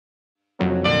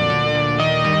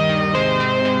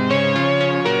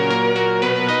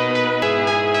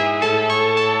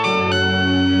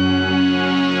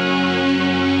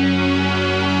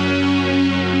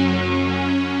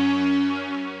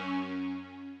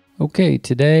Okay,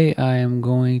 today I am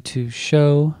going to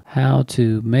show how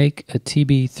to make a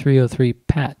TB303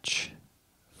 patch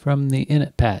from the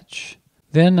init patch.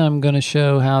 Then I'm going to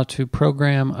show how to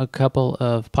program a couple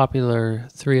of popular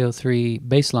 303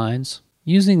 basslines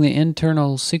using the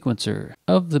internal sequencer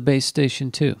of the base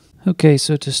station 2. Okay,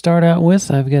 so to start out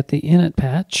with, I've got the init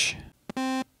patch.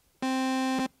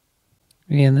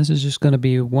 Again, this is just going to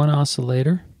be one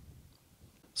oscillator.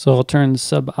 So I'll turn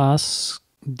sub-os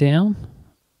down.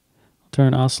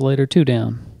 Turn oscillator 2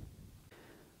 down.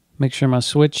 Make sure my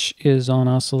switch is on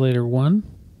oscillator 1.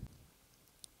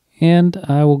 And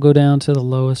I will go down to the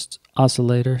lowest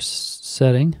oscillator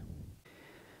setting.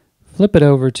 Flip it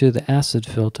over to the acid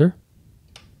filter.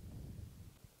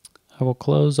 I will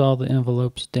close all the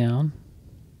envelopes down.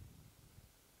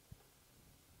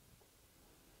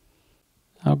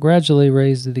 I'll gradually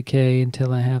raise the decay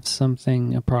until I have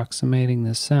something approximating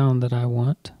the sound that I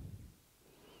want.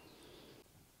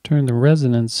 Turn the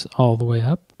resonance all the way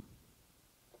up.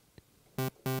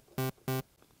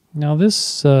 Now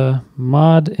this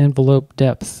mod envelope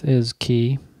depth is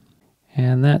key,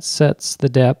 and that sets the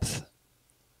depth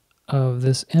of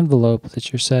this envelope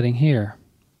that you're setting here.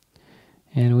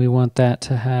 And we want that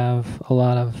to have a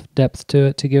lot of depth to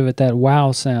it to give it that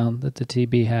wow sound that the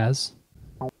TB has.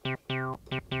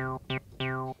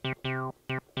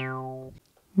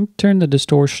 Turn the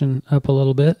distortion up a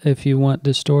little bit if you want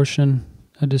distortion,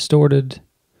 a distorted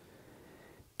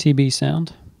TB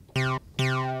sound.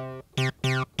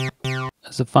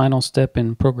 As a final step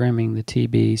in programming the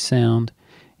TB sound,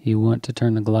 you want to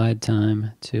turn the glide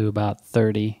time to about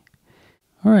 30.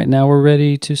 Alright, now we're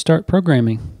ready to start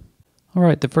programming.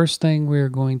 Alright, the first thing we're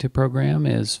going to program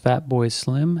is Fatboy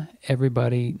Slim,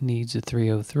 Everybody Needs a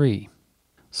 303.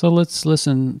 So let's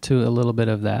listen to a little bit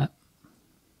of that.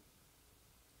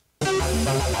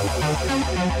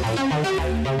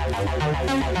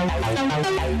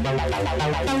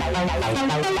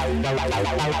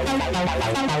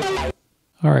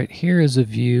 Alright, here is a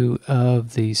view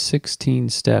of the 16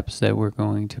 steps that we're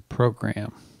going to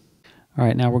program.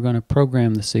 Alright, now we're going to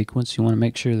program the sequence. You want to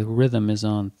make sure the rhythm is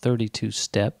on 32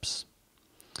 steps.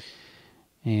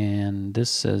 And this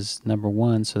says number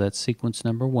 1, so that's sequence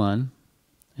number 1.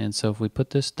 And so if we put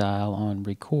this dial on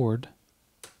record,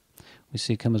 we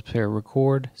see it comes up here,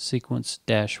 record sequence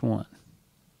 -1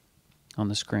 on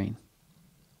the screen.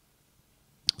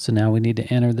 So now we need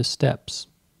to enter the steps.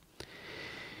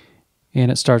 And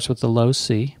it starts with the low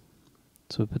C.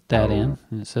 So we put that in,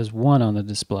 and it says 1 on the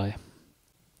display.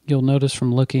 You'll notice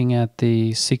from looking at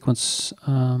the sequence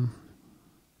in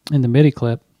the MIDI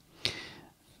clip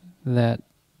that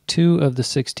 2 of the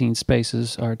 16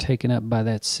 spaces are taken up by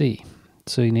that C.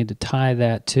 So you need to tie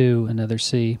that to another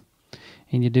C,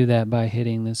 and you do that by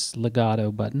hitting this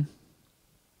legato button.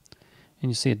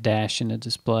 And you see a dash in the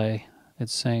display.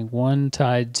 It's saying 1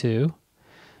 tied to, and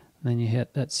then you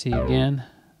hit that C again,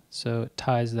 so it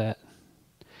ties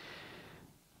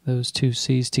those 2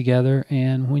 C's together.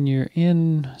 And when you're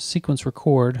in sequence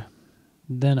record,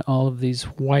 then all of these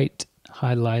white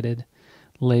highlighted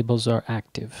labels are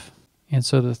active. And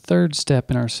so the third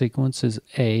step in our sequence is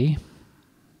A.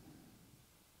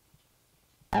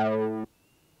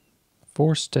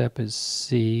 Fourth step is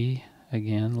C,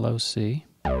 again, low C.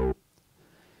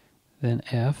 Then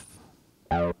F,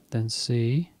 then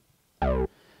C,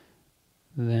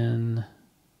 then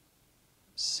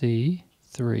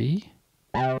C3,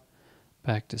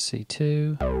 back to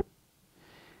C2,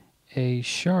 A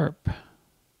sharp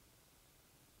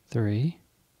 3,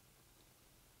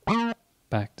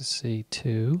 back to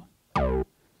C2,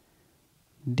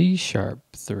 D sharp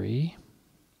 3,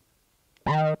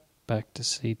 back to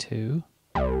C2,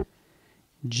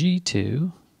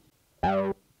 G2,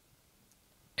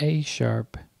 A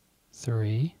sharp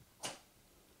 3,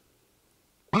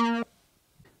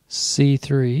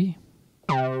 C3,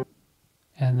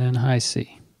 and then high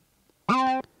C.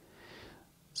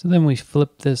 So then we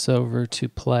flip this over to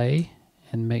play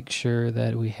and make sure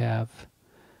that we have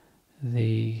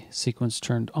the sequence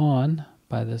turned on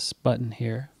by this button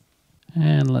here.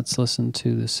 And let's listen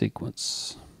to the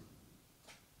sequence.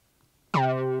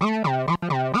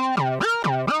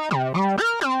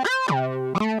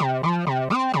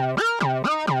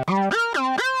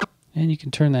 And you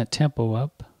can turn that tempo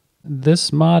up.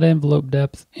 This mod envelope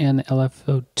depth and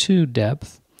LFO2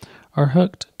 depth are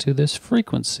hooked to this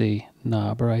frequency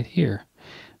knob right here.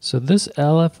 So this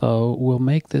LFO will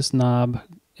make this knob,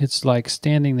 it's like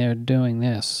standing there doing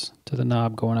this to the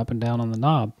knob, going up and down on the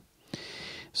knob.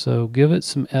 So give it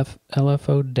some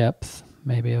LFO depth,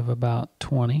 maybe of about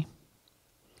 20.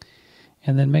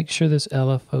 And then make sure this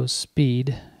LFO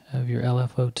speed of your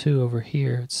LFO2 over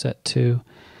here, it's set to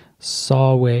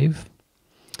saw wave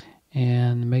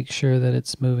and make sure that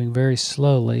it's moving very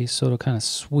slowly so it'll kind of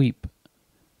sweep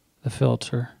the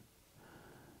filter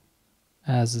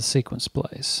as the sequence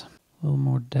plays. A little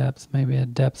more depth, maybe a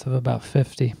depth of about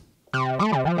 50.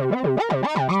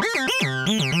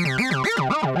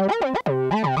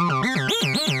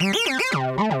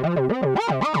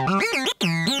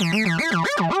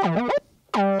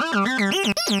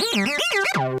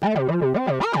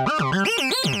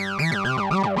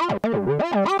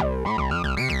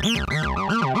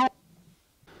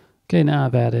 Okay, now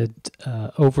I've added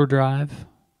overdrive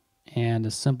and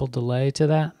a simple delay to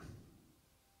that.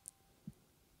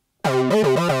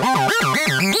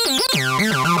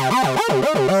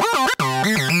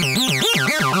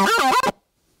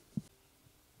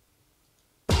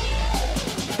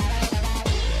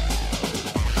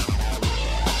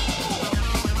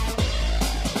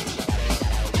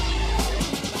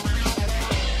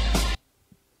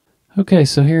 Okay,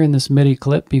 so here in this MIDI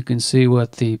clip, you can see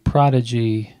what the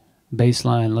Prodigy bass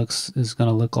line is going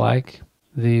to look like.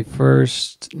 The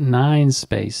first 9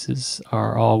 spaces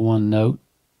are all one note,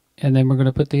 and then we're going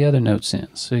to put the other notes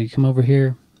in. So you come over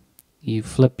here, you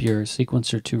flip your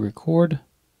sequencer to record,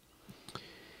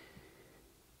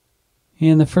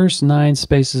 and the first 9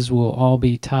 spaces will all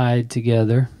be tied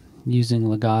together using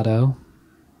legato,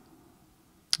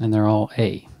 and they're all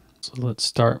A. So let's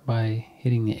start by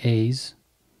hitting the A's.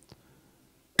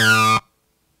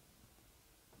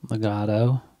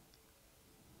 Legato.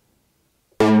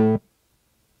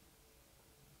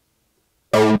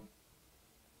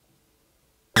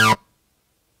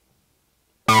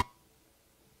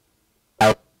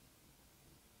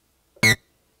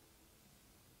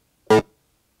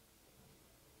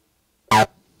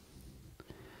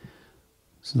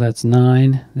 So that's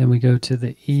 9. Then we go to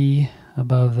the E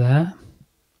above that.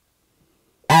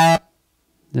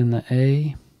 Then the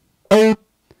A.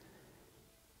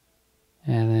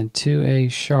 And then 2 A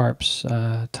sharps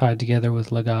tied together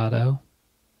with legato.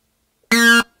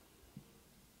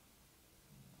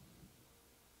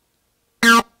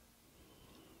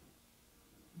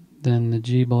 Then the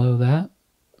G below that.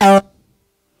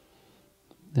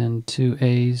 Then 2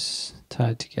 A's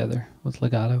tied together with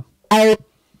legato.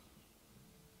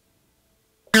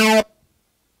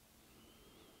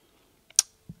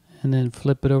 And then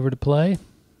flip it over to play.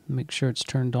 Make sure it's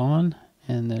turned on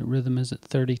and the rhythm is at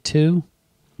 32.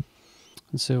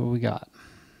 And see what we got.